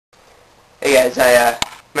Hey guys, I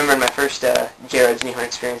remember in my first J-Rod's Nihon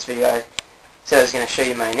experience video, I said I was going to show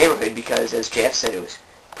you my neighborhood because, as JF said, it was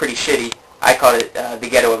pretty shitty. I called it the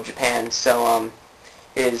ghetto of Japan. So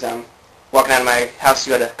it is walking out of my house to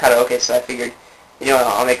go to Karaoke, so I figured, you know,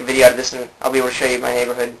 I'll make a video out of this and I'll be able to show you my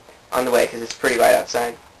neighborhood on the way because it's pretty light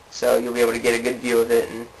outside. So you'll be able to get a good view of it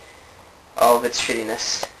and all of its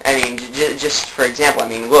shittiness. I mean, just for example, I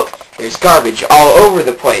mean, look, there's garbage all over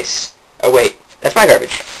the place. Oh wait, that's my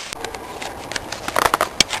garbage.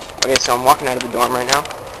 Okay, so I'm walking out of the dorm right now,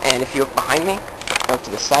 and if you look behind me, look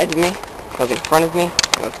to the side of me, look in front of me,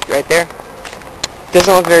 look right there, it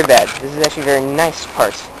doesn't look very bad. This is actually a very nice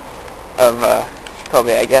part of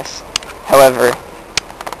Kobe, I guess. However,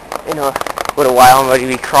 in a little while I'm going to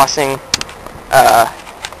be crossing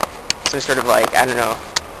some sort of, like, I don't know,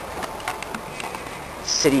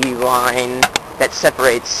 city line that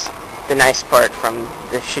separates the nice part from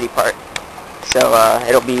the shitty part. So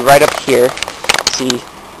it'll be right up here. See,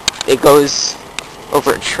 it goes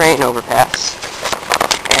over a train overpass,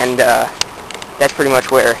 and that's pretty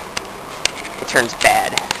much where it turns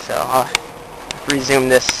bad. So I'll resume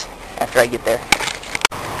this after I get there.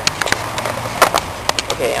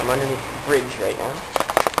 Okay, I'm underneath the bridge right now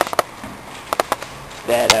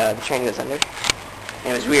that the train goes under.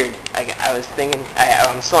 And it was weird. I was thinking,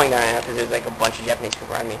 I'm slowing down right now because there's like a bunch of Japanese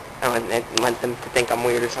people around me. I don't want them to think I'm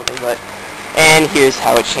weird or something, but... And here's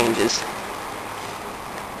how it changes.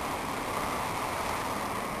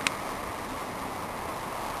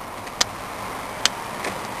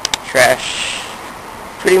 Trash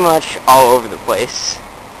pretty much all over the place.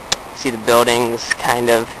 See the buildings, kind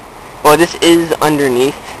of. Well, this is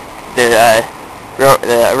underneath the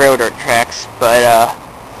railroad tracks, but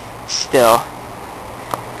still.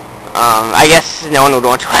 I guess no one would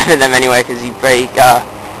want to live in them anyway, because you'd be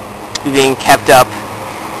being kept up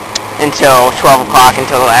until 12 o'clock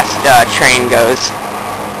until the last train goes.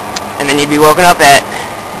 And then you'd be woken up at,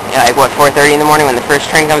 like, what, 4:30 in the morning when the first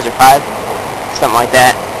train comes, or 5? Something like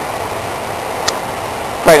that.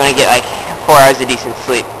 Probably going to get, like, 4 hours of decent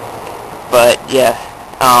sleep. But, yeah.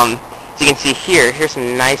 As you can see here's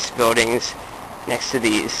some nice buildings next to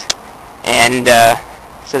these. And,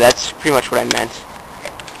 so that's pretty much what I meant.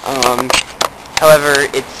 However,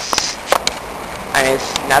 it's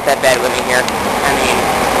not that bad living here. I mean,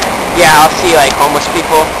 yeah, I'll see, like, homeless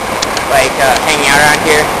people, like, hanging out around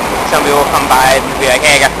here. Some people will come by and be like,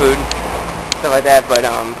 hey, I got food, stuff like that, but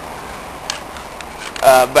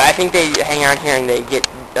I think they hang around here and they get,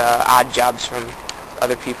 odd jobs from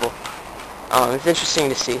other people. It's interesting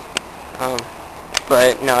to see.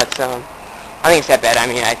 But, no, it's, I think it's that bad. I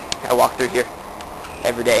mean, I walk through here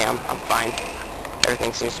every day. I'm fine.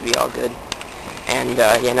 Everything seems to be all good. And,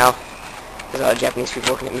 you know, there's a lot of Japanese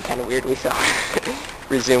people looking at me kind of weirdly, so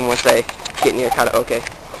resume once I get near Karaoke.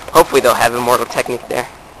 Hopefully they'll have Immortal Technique there.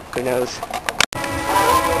 Who knows?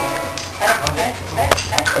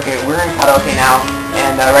 Okay, we're in Karaoke now,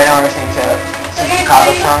 and right now we're listening to some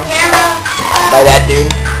Chicago song by that dude.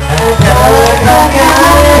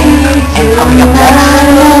 And coming up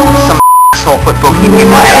next, some asshole put Bohemian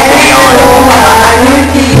Rhapsody on.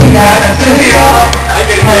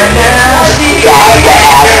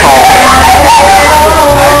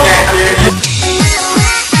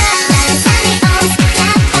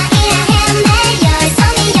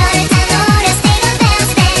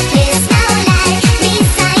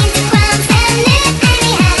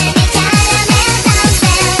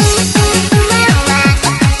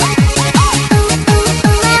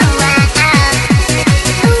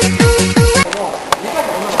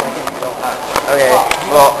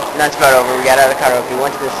 Well, that's about over. We got out of the karaoke. We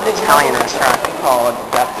went to this Italian restaurant called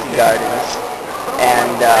Gazzi Gardens,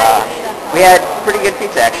 and we had pretty good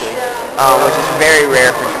pizza actually, which is very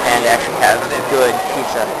rare for Japan to actually have good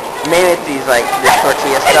pizza. Mainly it's these like the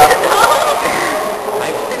tortilla stuff.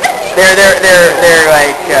 they're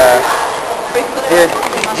like they're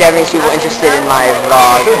Japanese people interested in my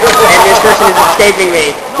vlog, and this person is escaping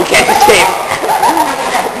me. You can't escape.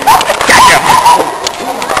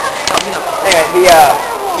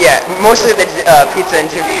 Yeah, most of the pizza in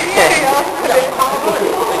Japan,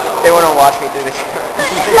 they want to watch me do this.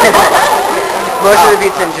 Most of the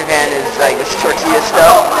pizza in Japan is like this tortilla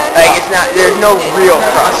stuff. Like it's not, there's no real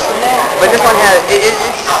crust. But this one has, it's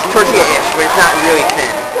tortilla-ish, but it's not really thin.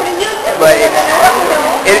 But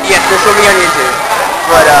yes, this will be on YouTube.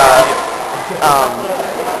 But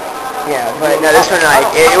yeah, but no, this one like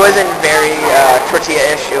it wasn't very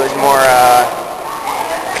tortilla-ish. It was more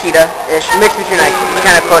pita-ish, mixed between like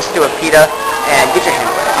kind of close to a pita and get your hand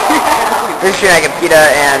away. Mixed between like a pita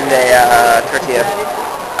and a tortilla.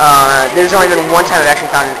 There's only been one time I've actually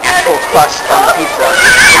found an actual crust on the pizza in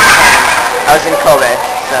Japan.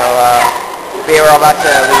 they were all about to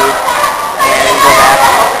leave and go back.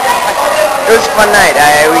 It was a fun night.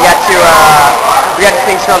 We got to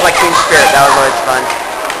sing "Smells Like Teen Spirit." That was always fun.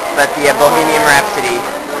 But the Bohemian Rhapsody,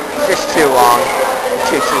 just too long,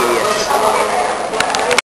 too tedious.